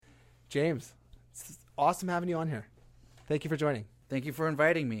James, it's awesome having you on here. Thank you for joining. Thank you for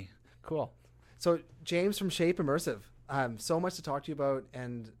inviting me. Cool. So James from Shape Immersive, so much to talk to you about,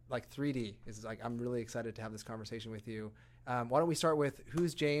 and like 3D is like, I'm really excited to have this conversation with you. Why don't we start with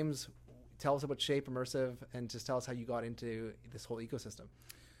who's James? Tell us about Shape Immersive and just tell us how you got into this whole ecosystem.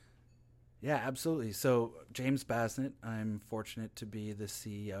 Yeah, absolutely. So James Basnett, I'm fortunate to be the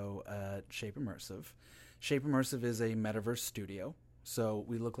CEO at Shape Immersive. Shape Immersive is a metaverse studio. So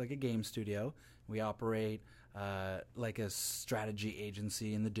we look like a game studio. We operate like a strategy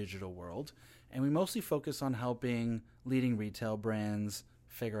agency in the digital world. And we mostly focus on helping leading retail brands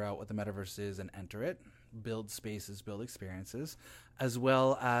figure out what the metaverse is and enter it, build spaces, build experiences, as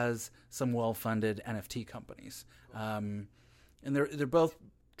well as some well-funded NFT companies. And they're both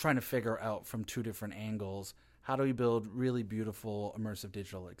trying to figure out from two different angles, how do we build really beautiful immersive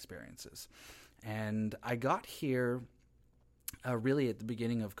digital experiences? And I got here really at the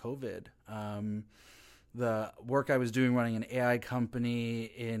beginning of COVID. The work I was doing running an AI company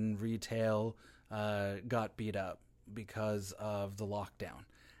in retail got beat up because of the lockdown.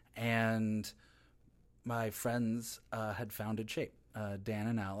 And my friends had founded Shape, Dan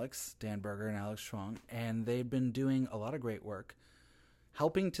Berger and Alex Schwang, and they'd been doing a lot of great work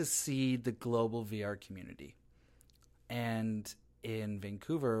helping to seed the global VR community. And in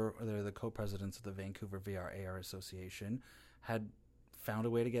Vancouver, they're the co-presidents of the Vancouver VR AR Association, had found a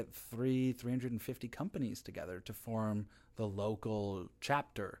way to get 350 companies together to form the local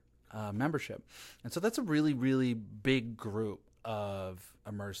chapter membership. And so that's a really, really big group of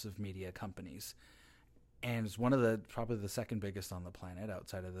immersive media companies. And it's one of probably the second biggest on the planet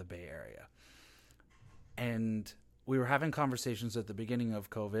outside of the Bay Area. And we were having conversations at the beginning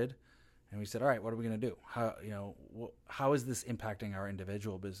of COVID, and we said, all right, what are we going to do? How is this impacting our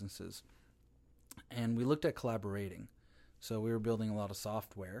individual businesses? And we looked at collaborating. So we were building a lot of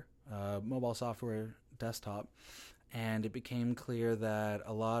software, mobile software, desktop, and it became clear that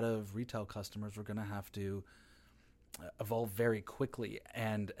a lot of retail customers were going to have to evolve very quickly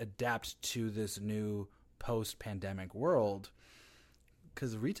and adapt to this new post-pandemic world,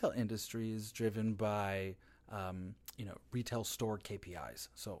 because the retail industry is driven by retail store KPIs.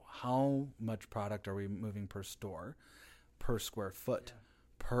 So how much product are we moving per store, per square foot,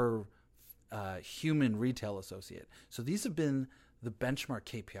 per human retail associate? So these have been the benchmark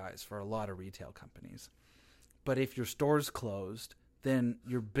KPIs for a lot of retail companies. But if your store's closed, then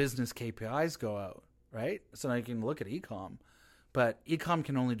your business KPIs go out, right? So now you can look at e-com, but e-com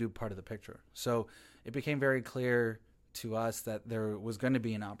can only do part of the picture. So it became very clear to us that there was going to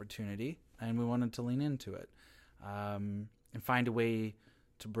be an opportunity, and we wanted to lean into it and find a way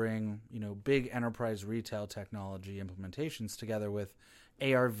to bring, big enterprise retail technology implementations together with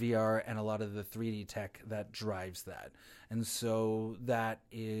AR, VR, and a lot of the 3D tech that drives that. And so that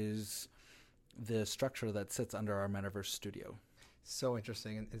is the structure that sits under our metaverse studio. So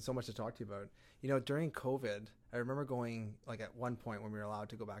interesting and so much to talk to you about. During COVID, I remember going, like at one point when we were allowed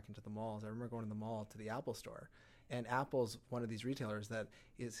to go back into the malls, I remember going to the mall to the Apple store. And Apple's one of these retailers that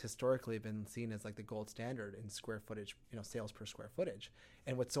is historically been seen as like the gold standard in square footage, sales per square footage.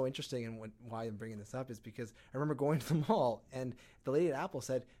 And what's so interesting and why I'm bringing this up is because I remember going to the mall and the lady at Apple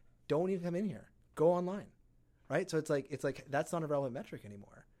said, don't even come in here, go online, right? So it's like that's not a relevant metric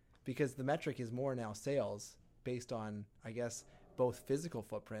anymore, because the metric is more now sales based on, I guess, both physical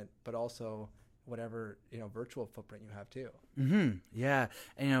footprint, but also whatever, virtual footprint you have too. Mm-hmm. Yeah.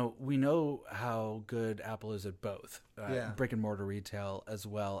 And, we know how good Apple is at both brick and mortar retail as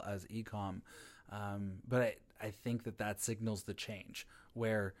well as e-com. But I think that signals the change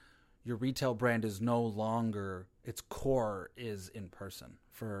where your retail brand is no longer, its core is in person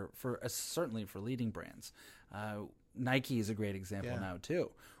for certainly for leading brands. Nike is a great example now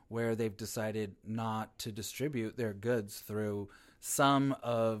too, where they've decided not to distribute their goods through some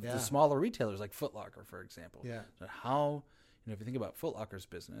of the smaller retailers like Foot Locker, for example. Yeah. So how, if you think about Foot Locker's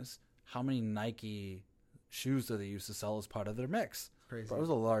business, how many Nike shoes do they used to sell as part of their mix? Crazy. That was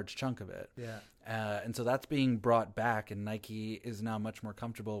a large chunk of it. Yeah. And so that's being brought back, and Nike is now much more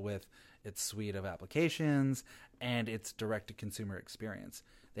comfortable with its suite of applications and its direct-to-consumer experience.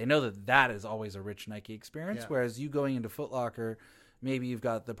 They know that is always a rich Nike experience, whereas you going into Foot Locker, maybe you've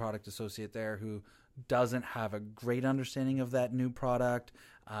got the product associate there who doesn't have a great understanding of that new product,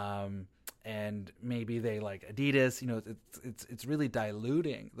 and maybe they like Adidas. It's really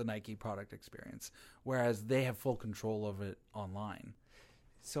diluting the Nike product experience, whereas they have full control of it online.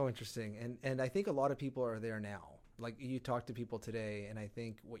 So interesting, and I think a lot of people are there now. Like, you talk to people today, and I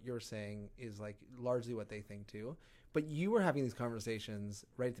think what you're saying is like largely what they think too. But you were having these conversations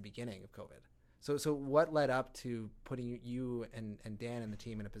right at the beginning of COVID. So what led up to putting you and Dan and the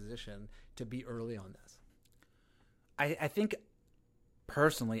team in a position to be early on this? I think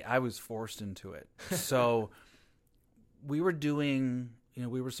personally, I was forced into it. So we were doing,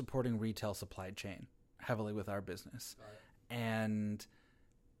 we were supporting retail supply chain heavily with our business. And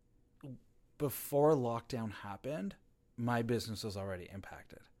before lockdown happened, my business was already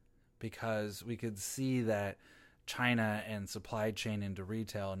impacted because we could see that China and supply chain into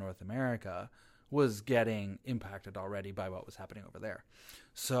retail in North America was getting impacted already by what was happening over there.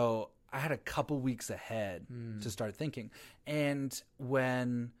 So I had a couple weeks ahead to start thinking. And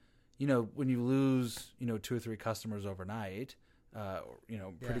when you lose, 2 or 3 customers overnight,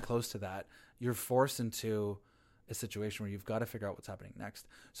 pretty close to that, you're forced into a situation where you've got to figure out what's happening next.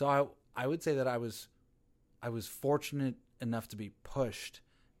 So I would say that I was fortunate enough to be pushed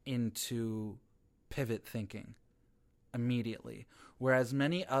into pivot thinking immediately, whereas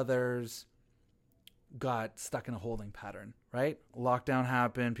many others got stuck in a holding pattern, right? Lockdown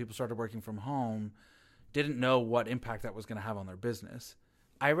happened, people started working from home, didn't know what impact that was going to have on their business.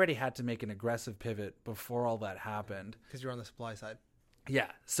 I already had to make an aggressive pivot before all that happened. Because you're on the supply side. Yeah.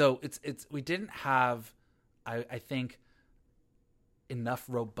 So we didn't have, I think, enough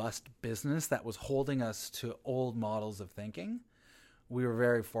robust business that was holding us to old models of thinking. We were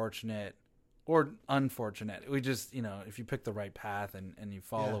very fortunate or unfortunate. We just, if you pick the right path and you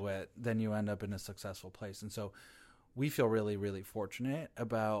follow it, then you end up in a successful place. And so we feel really, really fortunate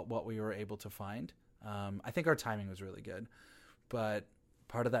about what we were able to find. I think our timing was really good, but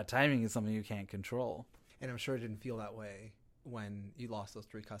part of that timing is something you can't control. And I'm sure it didn't feel that way when you lost those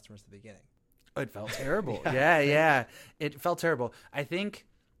 3 customers at the beginning. It felt terrible. Yeah. It felt terrible. I think,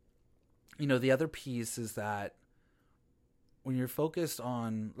 the other piece is that when you're focused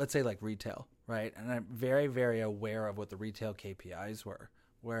on, let's say, like retail, right? And I'm very, very aware of what the retail KPIs were,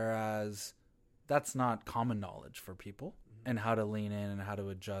 whereas that's not common knowledge for people and how to lean in and how to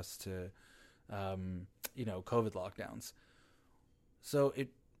adjust to, COVID lockdowns. So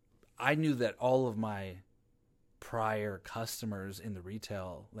I knew that all of my prior customers in the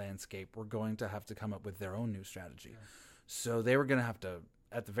retail landscape were going to have to come up with their own new strategy. Yeah. So they were going to have to,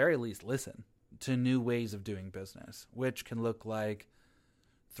 at the very least, listen to new ways of doing business, which can look like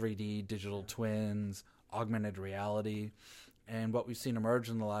 3D digital twins, augmented reality. And what we've seen emerge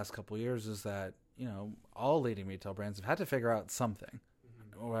in the last couple of years is that, all leading retail brands have had to figure out something,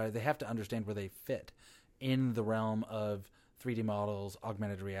 or they have to understand where they fit in the realm of 3D models,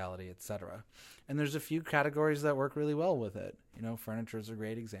 augmented reality, etc. And there's a few categories that work really well with it. Furniture is a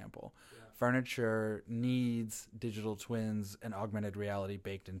great example. Yeah. Furniture needs digital twins and augmented reality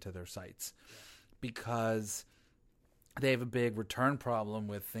baked into their sites because they have a big return problem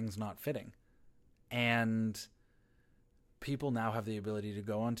with things not fitting. And people now have the ability to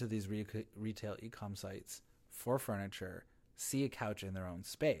go onto these retail e-com sites for furniture, see a couch in their own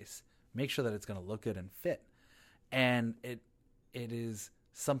space, make sure that it's going to look good and fit. And it is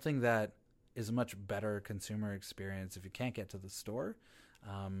something that is a much better consumer experience if you can't get to the store,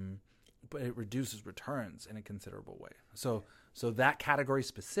 but it reduces returns in a considerable way. So that category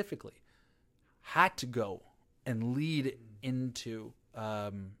specifically had to go and lead into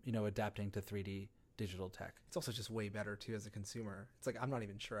adapting to 3D digital tech. It's also just way better too as a consumer. It's like I'm not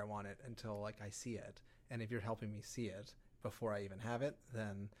even sure I want it until I see it, and if you're helping me see it before I even have it,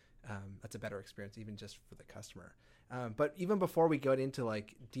 then that's a better experience even just for the customer. But even before we get into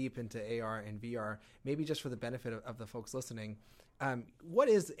deep into AR and VR, maybe just for the benefit of the folks listening, what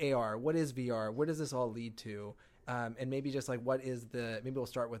is AR? What is VR? Where does this all lead to? And maybe just maybe we'll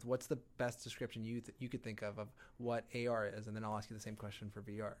start with what's the best description you could think of what AR is, and then I'll ask you the same question for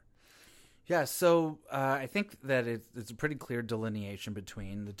VR. Yeah, so I think that it's a pretty clear delineation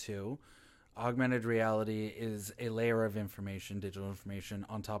between the two. Augmented reality is a layer of information, digital information,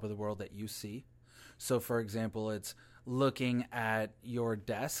 on top of the world that you see. So, for example, it's looking at your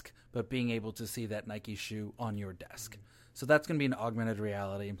desk, but being able to see that Nike shoe on your desk. Mm-hmm. So that's going to be an augmented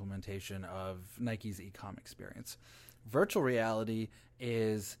reality implementation of Nike's e-com experience. Virtual reality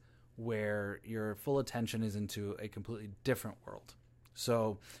is where your full attention is into a completely different world.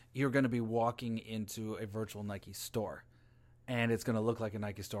 So you're going to be walking into a virtual Nike store, and it's going to look like a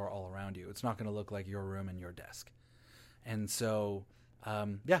Nike store all around you. It's not going to look like your room and your desk. And so,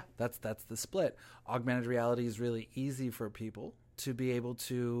 that's the split. Augmented reality is really easy for people to be able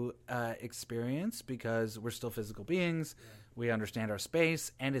to experience because we're still physical beings. Yeah. We understand our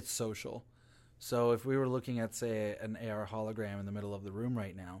space, and it's social. So if we were looking at, say, an AR hologram in the middle of the room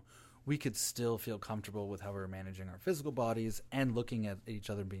right now, we could still feel comfortable with how we're managing our physical bodies and looking at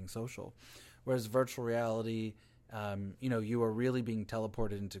each other being social. Whereas virtual reality you are really being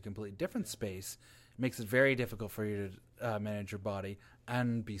teleported into a completely different space. It makes it very difficult for you to manage your body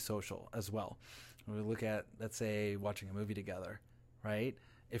and be social as well. When we look at, let's say, watching a movie together, right?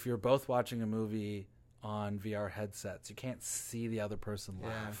 If you're both watching a movie on VR headsets, you can't see the other person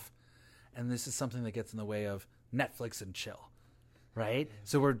laugh. And this is something that gets in the way of Netflix and chill, right?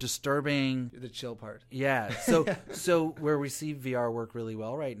 So we're disturbing the chill part. Yeah. So where we see VR work really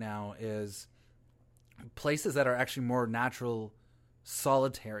well right now is places that are actually more natural,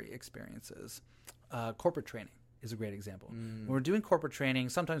 solitary experiences. Corporate training is a great example. When we're doing corporate training,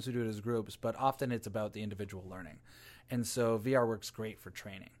 sometimes we do it as groups, but often it's about the individual learning. And so VR works great for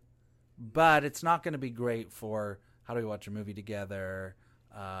training. But it's not going to be great for how do we watch a movie together,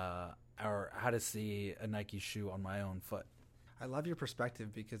 or how to see a Nike shoe on my own foot. I love your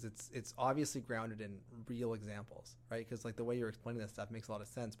perspective because it's obviously grounded in real examples, right? Because like the way you're explaining this stuff makes a lot of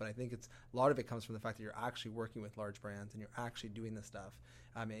sense, but I think a lot of it comes from the fact that you're actually working with large brands and you're actually doing this stuff,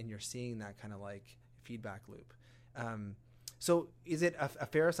 and you're seeing that kind of like feedback loop. So is it a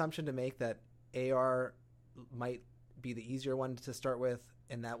fair assumption to make that AR might be the easier one to start with,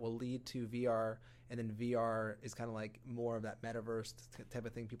 and that will lead to VR, and then VR is kind of like more of that metaverse type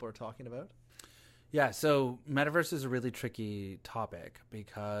of thing people are talking about? Yeah, so metaverse is a really tricky topic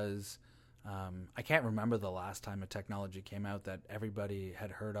because I can't remember the last time a technology came out that everybody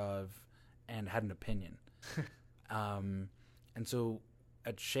had heard of and had an opinion. And so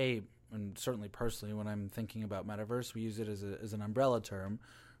at Shape, and certainly personally, when I'm thinking about metaverse, we use it as an umbrella term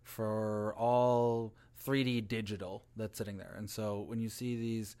for all 3D digital that's sitting there. And so when you see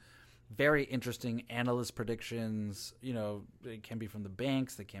these very interesting analyst predictions, it can be from the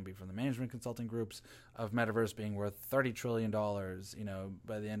banks, they can be from the management consulting groups, of metaverse being worth $30 trillion,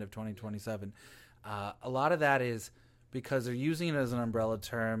 by the end of 2027. A lot of that is because they're using it as an umbrella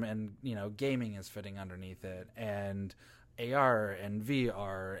term, and, gaming is fitting underneath it, and AR and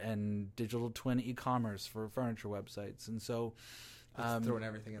VR and digital twin e-commerce for furniture websites. And so it's throwing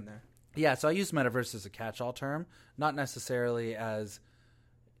everything in there. Yeah, so I use metaverse as a catch-all term, not necessarily as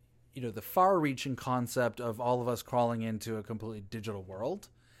the far-reaching concept of all of us crawling into a completely digital world.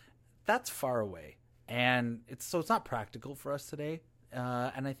 That's far away, and it's not practical for us today.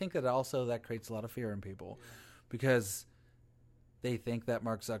 And I think that also that creates a lot of fear in people, because they think that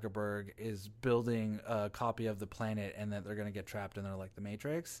Mark Zuckerberg is building a copy of the planet and that they're going to get trapped in there like the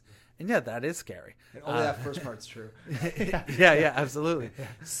Matrix. And yeah, that is scary. And only that first part's true. Yeah, absolutely.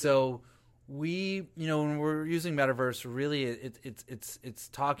 So we, when we're using metaverse, really it's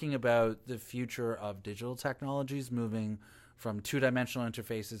talking about the future of digital technologies moving from 2-dimensional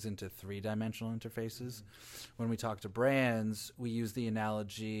interfaces into 3-dimensional interfaces. When we talk to brands, we use the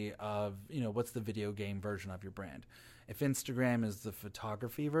analogy of, what's the video game version of your brand? If Instagram is the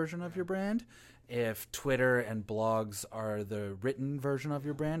photography version of your brand, if Twitter and blogs are the written version of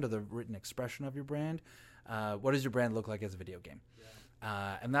your brand or the written expression of your brand, what does your brand look like as a video game?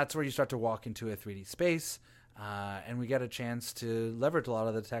 And that's where you start to walk into a 3D space, and we get a chance to leverage a lot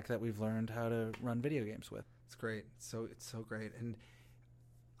of the tech that we've learned how to run video games with. It's great. It's so great. And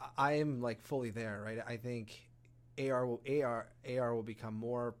I am like fully there, right? I think AR will become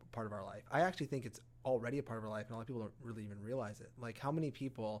more part of our life. I actually think it's already a part of our life, and a lot of people don't really even realize it. Like, how many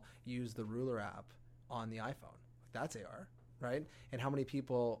people use the Ruler app on the iPhone? That's AR, right? And how many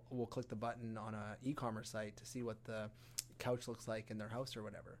people will click the button on an e-commerce site to see what the couch looks like in their house or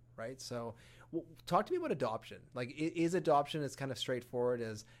whatever, right? So talk to me about adoption. Like, is adoption as kind of straightforward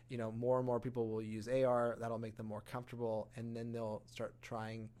as, more and more people will use AR, that'll make them more comfortable, and then they'll start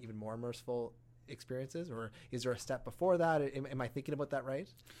trying even more immersive experiences? Or is there a step before that? Am I thinking about that right?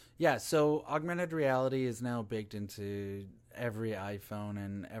 Yeah, so augmented reality is now baked into every iPhone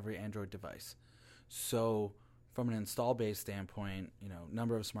and every Android device. So from an install base standpoint,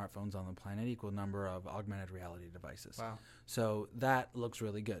 number of smartphones on the planet equal number of augmented reality devices. Wow. So that looks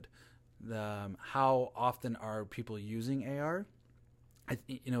really good. How often are people using AR?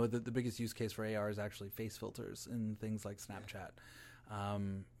 The biggest use case for AR is actually face filters in things like Snapchat.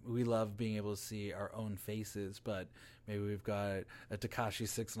 We love being able to see our own faces, but maybe we've got a Tekashi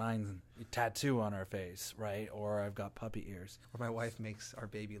 6ix9ine tattoo on our face, right? Or I've got puppy ears. Or my wife makes our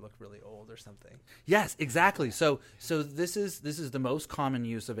baby look really old or something. Yes, exactly. So this is the most common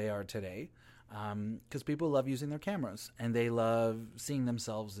use of AR today, because people love using their cameras and they love seeing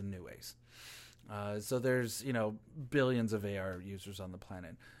themselves in new ways. So there's billions of AR users on the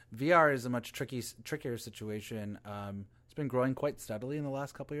planet. VR is a much trickier situation. It's been growing quite steadily in the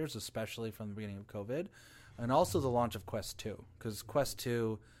last couple of years, especially from the beginning of COVID, and also the launch of Quest 2. Because Quest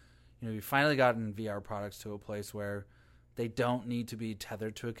 2, we've finally gotten VR products to a place where they don't need to be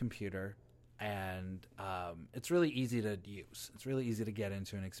tethered to a computer, and it's really easy to use. It's really easy to get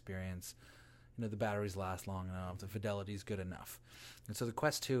into an experience. The batteries last long enough, the fidelity is good enough. And so the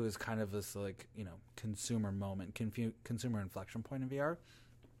Quest 2 is kind of this consumer moment, consumer inflection point in VR.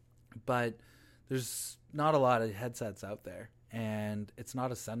 But there's not a lot of headsets out there, and it's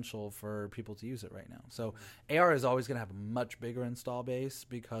not essential for people to use it right now. So AR is always going to have a much bigger install base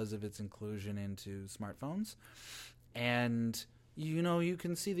because of its inclusion into smartphones. And, you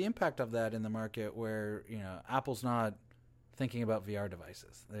can see the impact of that in the market where, Apple's not thinking about VR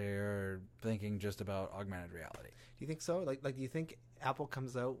devices. They're thinking just about augmented reality. Do you think so? Like, do you think Apple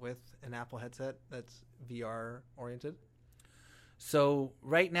comes out with an Apple headset that's VR oriented? So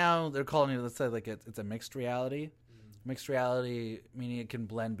right now they're calling it, let's say, it's a mixed reality. Mixed reality meaning it can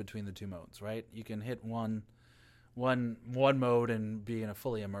blend between the two modes, right? You can hit one mode and be in a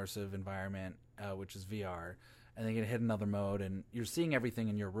fully immersive environment, which is VR, and then you can hit another mode and you're seeing everything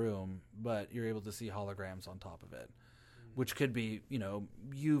in your room, but you're able to see holograms on top of it. Which could be,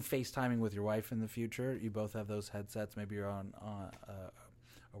 you FaceTiming with your wife in the future. You both have those headsets. Maybe you're on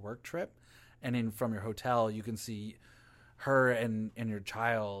a work trip. And from your hotel, you can see her and your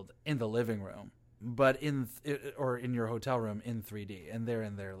child in the living room, but or in your hotel room in 3D, and they're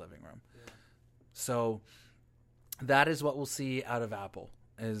in their living room. Yeah. So that is what we'll see out of Apple,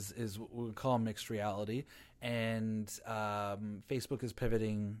 is what we call mixed reality. And Facebook is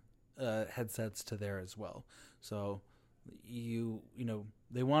pivoting headsets to there as well. So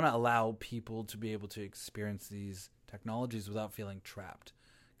they want to allow people to be able to experience these technologies without feeling trapped,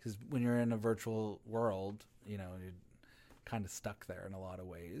 because when you're in a virtual world, you're kind of stuck there in a lot of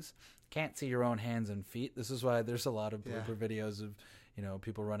ways. Can't see your own hands and feet. This is why there's a lot of blooper videos of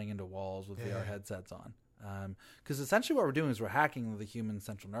people running into walls with VR headsets on, because essentially what we're doing is we're hacking the human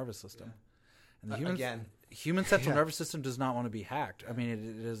central nervous system. And the human central nervous system does not want to be hacked. I mean,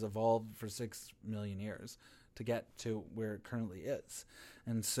 it has evolved for 6 million years to get to where it currently is.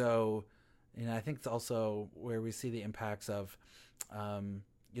 And so, I think it's also where we see the impacts of,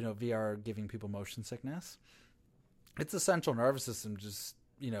 VR giving people motion sickness. It's the central nervous system just,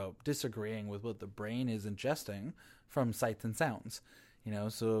 disagreeing with what the brain is ingesting from sights and sounds.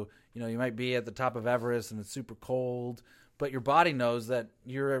 So, you might be at the top of Everest and it's super cold, but your body knows that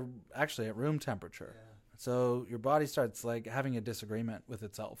you're actually at room temperature. Yeah. So your body starts having a disagreement with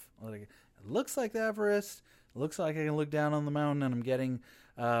itself. It looks like the Everest. It looks like I can look down on the mountain and I'm getting,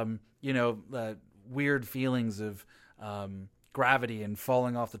 weird feelings of gravity and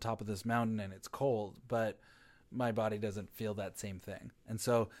falling off the top of this mountain and it's cold, but my body doesn't feel that same thing. And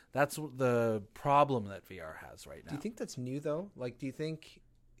so that's the problem that VR has right now. Do you think that's new, though? Do you think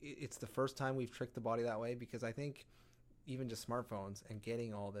it's the first time we've tricked the body that way? Because I think even just smartphones and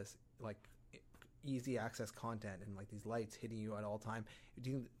getting all this, easy access content and these lights hitting you at all time. Do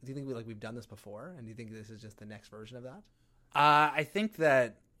you think we've done this before? And do you think this is just the next version of that? I think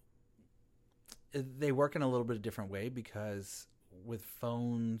that they work in a little bit of a different way, because with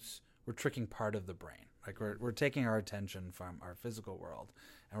phones, we're tricking part of the brain. We're taking our attention from our physical world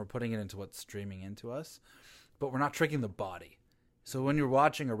and we're putting it into what's streaming into us, but we're not tricking the body. So when you're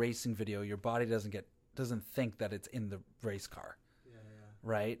watching a racing video, your body doesn't think that it's in the race car.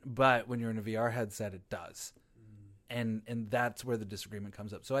 Right? But when you're in a VR headset, it does. And that's where the disagreement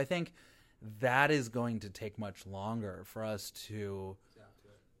comes up. So I think that is going to take much longer for us to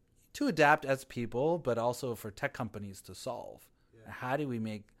adapt as people, but also for tech companies to solve. Yeah. How do we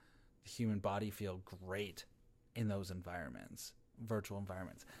make the human body feel great in those environments, virtual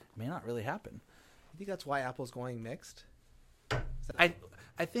environments? It may not really happen. You think that's why Apple's going mixed? I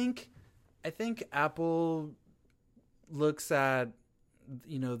think Apple looks at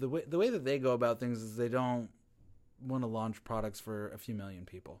the way that they go about things is they don't want to launch products for a few million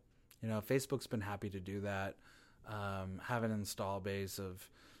people. Facebook's been happy to do that, have an install base of,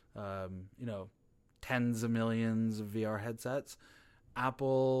 tens of millions of VR headsets.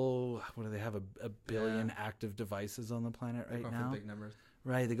 Apple, what do they have? A billion active devices on the planet right now? For big numbers.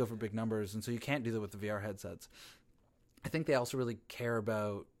 Right, they go for big numbers, and so you can't do that with the VR headsets. I think they also really care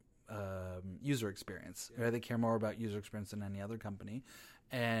about user experience. Right? They care more about user experience than any other company.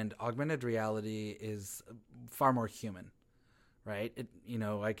 And augmented reality is far more human, right?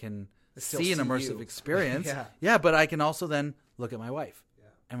 I can see an immersive experience. Yeah, but I can also then look at my wife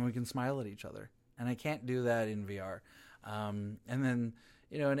and we can smile at each other. And I can't do that in VR. And then,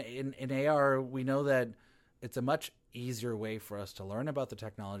 in AR, we know that it's a much easier way for us to learn about the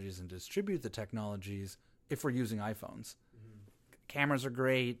technologies and distribute the technologies if we're using iPhones. Cameras are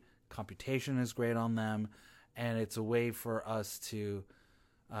great. Computation is great on them, and it's a way for us to,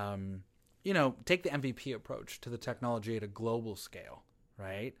 take the MVP approach to the technology at a global scale,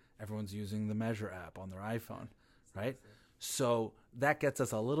 right? everyone's using the Measure app on their iPhone, right? So that gets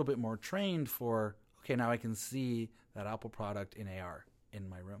us a little bit more trained for, okay, now I can see that Apple product in AR in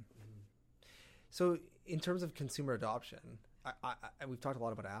my room. So in terms of consumer adoption, we've talked a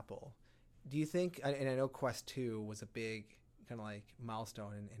lot about Apple. Do you think, and I know Quest 2 was a big kind of like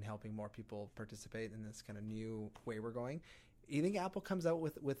milestone in helping more people participate in this kind of new way we're going. You think Apple comes out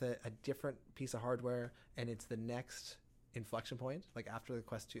with a different piece of hardware and it's the next inflection point, like after the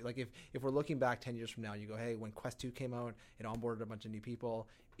Quest 2? Like if we're looking back 10 years from now, you go, hey, when Quest 2 came out, it onboarded a bunch of new people.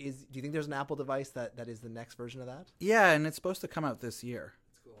 Do you think there's an Apple device that is the next version of that? Yeah, and it's supposed to come out this year.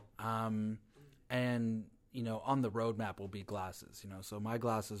 That's cool. And, on the roadmap will be glasses, So my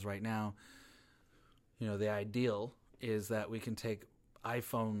glasses right now, the ideal is that we can take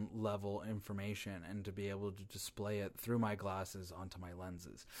iPhone level information and to be able to display it through my glasses onto my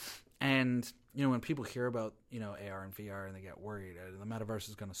lenses. And, when people hear about, AR and VR and they get worried, the metaverse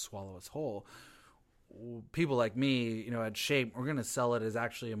is going to swallow us whole. People like me, at Shape, we're going to sell it as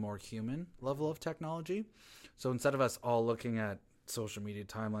actually a more human level of technology. So instead of us all looking at social media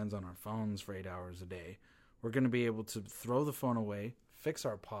timelines on our phones for 8 hours a day, we're going to be able to throw the phone away, fix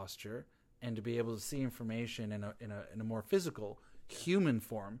our posture, and to be able to see information in a more physical, human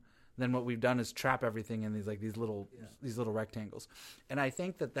form than what we've done is trap everything in these little rectangles. And I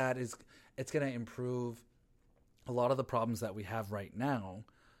think it's going to improve a lot of the problems that we have right now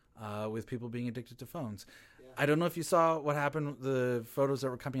with people being addicted to phones. Yeah. I don't know if you saw what happened, the photos that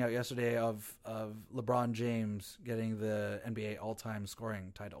were coming out yesterday of LeBron James getting the NBA all-time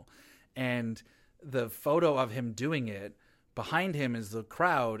scoring title. And the photo of him doing it, behind him is the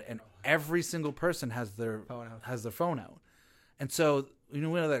crowd, and every single person has their phone out. And so, we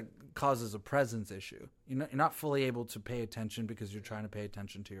know that causes a presence issue. You're not fully able to pay attention because you're trying to pay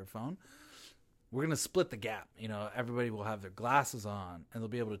attention to your phone. We're going to split the gap. Everybody will have their glasses on, and they'll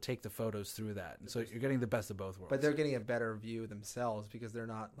be able to take the photos through that. And so you're getting the best of both worlds. But they're getting a better view themselves because they're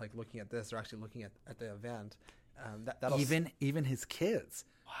not like looking at this; they're actually looking at the event. Even his kids,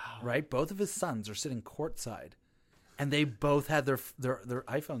 wow, right? Both of his sons are sitting courtside, and they both had their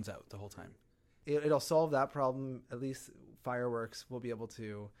iPhones out the whole time. It'll solve that problem. At least fireworks, we'll be able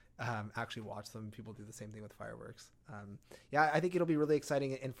to actually watch them. People do the same thing with fireworks. I think it'll be really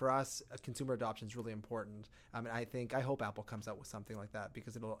exciting. And for us, consumer adoption is really important. And I hope Apple comes out with something like that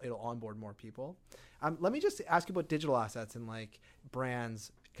because it'll onboard more people. Let me just ask you about digital assets and like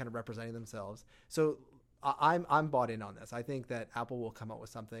brands kind of representing themselves. So I'm bought in on this. I think that Apple will come out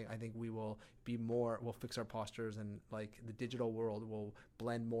with something. I think we'll fix our postures, and like the digital world will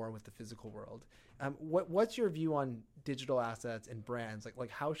blend more with the physical world. What's your view on digital assets and brands?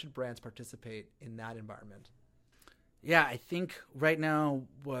 Like how should brands participate in that environment? Yeah, I think right now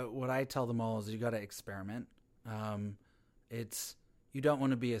what I tell them all is you got to experiment. You don't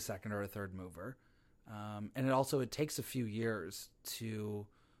want to be a second or a third mover. And it takes a few years to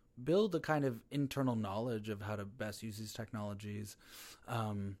build a kind of internal knowledge of how to best use these technologies.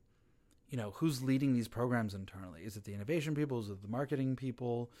 Who's leading these programs internally? Is it the innovation people? Is it the marketing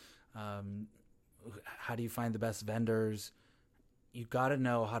people? How do you find the best vendors? You've got to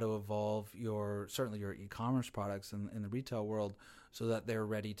know how to evolve your e-commerce products in the retail world so that they're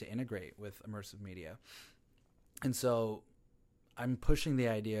ready to integrate with immersive media. And so I'm pushing the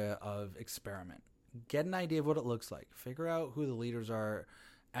idea of experiment. Get an idea of what it looks like. Figure out who the leaders are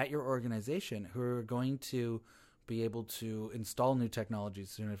at your organization who are going to be able to install new technologies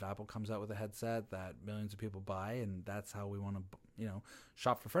soon. If Apple comes out with a headset that millions of people buy, and that's how we want to,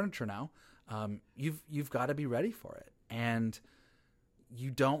 shop for furniture now, you've got to be ready for it. And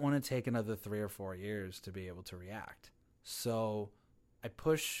you don't want to take another 3 or 4 years to be able to react. So I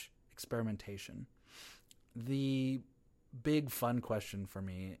push experimentation. The big fun question for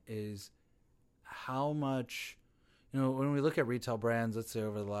me is how much, when we look at retail brands, let's say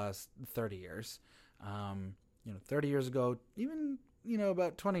over the last 30 years, 30 years ago, even,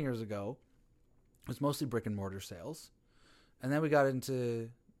 about 20 years ago, it was mostly brick and mortar sales. And then we got into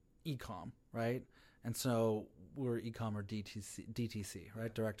e-com, right? And so we're e-com or DTC,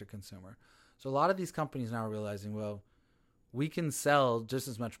 right? Direct to consumer. So a lot of these companies now are realizing, well, we can sell just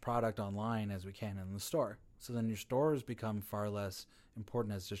as much product online as we can in the store. So then your stores become far less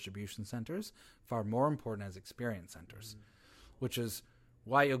important as distribution centers, far more important as experience centers, which is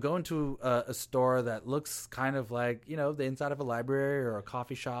why you'll go into a store that looks kind of like, the inside of a library or a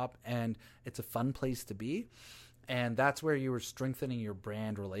coffee shop, and it's a fun place to be. And that's where you were strengthening your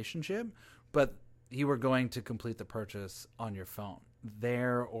brand relationship, but you were going to complete the purchase on your phone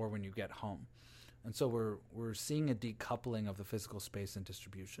there or when you get home. And so we're seeing a decoupling of the physical space and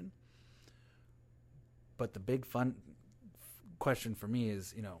distribution. But the big fun question for me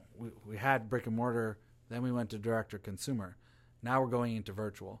is, we had brick and mortar, then we went to direct to consumer. Now we're going into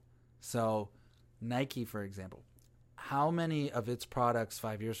virtual. So Nike, for example, how many of its products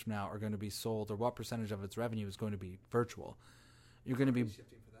 5 years from now are going to be sold, or what percentage of its revenue is going to be virtual? You're going to be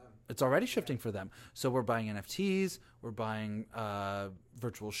shifting for them. It's already shifting for them. So we're buying NFTs, we're buying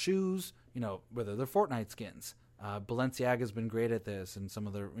virtual shoes, whether they're Fortnite skins. Balenciaga's been great at this, and some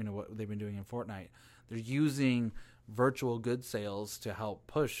of the what they've been doing in Fortnite. They're using virtual goods sales to help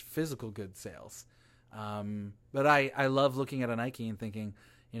push physical goods sales. But I love looking at a Nike and thinking,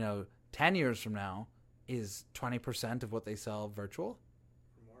 10 years from now, is 20% of what they sell virtual?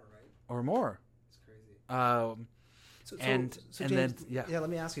 Or more, right? Or more. It's crazy. So James, then, let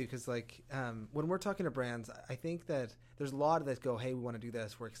me ask you, because when we're talking to brands, I think that there's a lot that go, hey, we want to do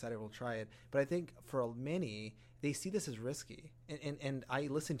this, we're excited, we'll try it. But I think for many, they see this as risky. And I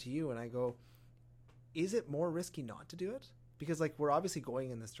listen to you and I go, is it more risky not to do it? Because we're obviously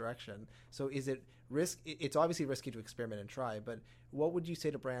going in this direction. So is it risk? It's obviously risky to experiment and try, but what would you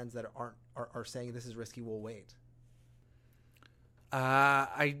say to brands that are saying this is risky, we'll wait?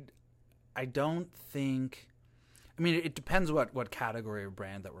 I don't think. I mean, it depends what category of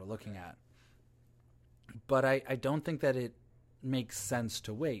brand that we're looking at. But I don't think that it makes sense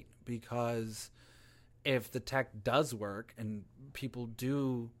to wait, because if the tech does work and people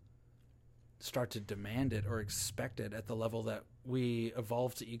do start to demand it or expect it at the level that we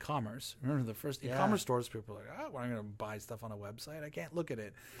evolved to e-commerce. Remember the first e-commerce stores, people were like, well, I'm going to buy stuff on a website. I can't look at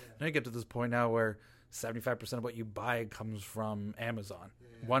it. Yeah. Now you get to this point now where 75% of what you buy comes from Amazon.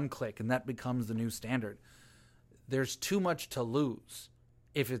 Yeah. One click, and that becomes the new standard. There's too much to lose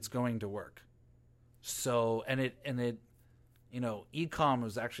if it's going to work. So, and it e-com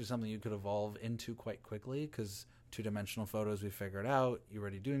was actually something you could evolve into quite quickly, because two-dimensional photos we figured out. You're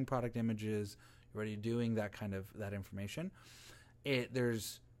already doing product images. You're already doing that kind of that information.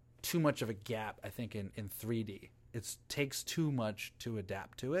 There's too much of a gap, I think, in 3D. It takes too much to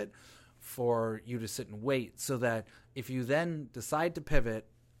adapt to it for you to sit and wait, so that if you then decide to pivot,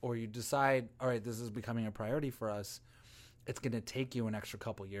 or you decide, all right, this is becoming a priority for us, it's going to take you an extra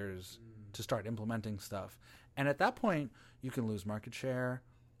couple years to start implementing stuff. And at that point, you can lose market share.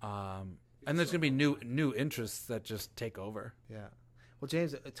 And there's going to be new interests that just take over. Yeah. Well,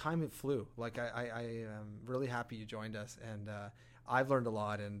 James, time flew. I am really happy you joined us, and I've learned a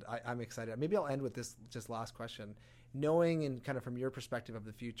lot, and I'm excited. Maybe I'll end with this just last question. Knowing and kind of from your perspective of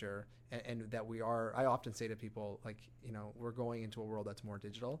the future, and that I often say to people, we're going into a world that's more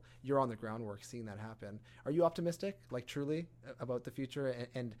digital. You're on the groundwork seeing that happen. Are you optimistic, truly, about the future?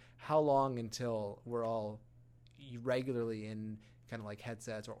 And how long until we're all regularly in kind of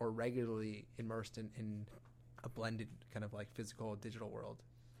headsets or regularly immersed in a blended kind of physical digital world?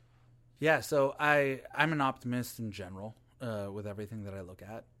 Yeah, so I'm an optimist in general with everything that I look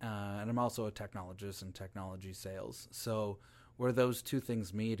at. And I'm also a technologist in technology sales. So where those two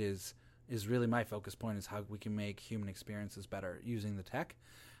things meet is really my focus point, is how we can make human experiences better using the tech.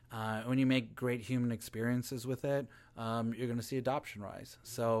 When you make great human experiences with it, you're going to see adoption rise.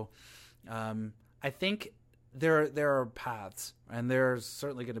 So I think there are paths, and there's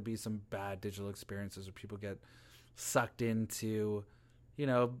certainly going to be some bad digital experiences where people get sucked into,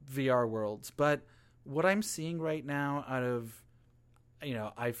 VR worlds. But what I'm seeing right now out of,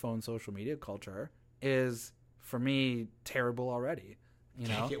 iPhone social media culture is, for me, terrible already.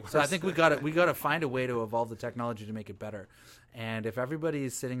 So I think we got to find a way to evolve the technology to make it better. And if everybody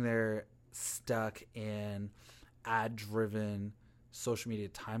is sitting there stuck in ad-driven social media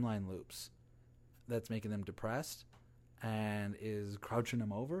timeline loops, that's making them depressed and is crouching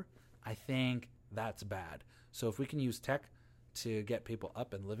them over, I think that's bad. So if we can use tech to get people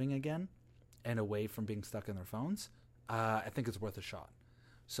up and living again and away from being stuck in their phones, I think it's worth a shot.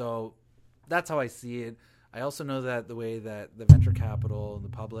 So that's how I see it. I also know that the way that the venture capital and the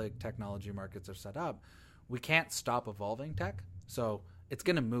public technology markets are set up, we can't stop evolving tech. So it's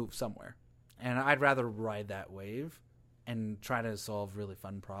going to move somewhere. And I'd rather ride that wave and try to solve really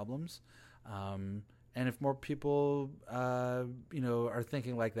fun problems. And if more people, are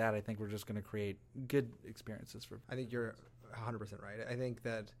thinking like that, I think we're just going to create good experiences for. I think you're 100% right. I think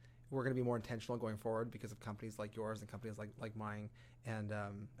that we're going to be more intentional going forward because of companies like yours and companies like mine, and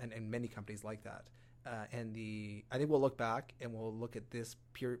many companies like that. I think we'll look back and we'll look at this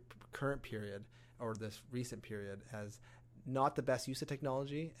current period or this recent period as not the best use of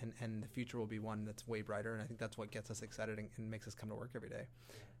technology, and the future will be one that's way brighter. And I think that's what gets us excited and makes us come to work every day.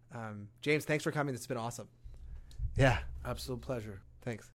 James, thanks for coming. It's been awesome. Yeah, absolute pleasure. Thanks.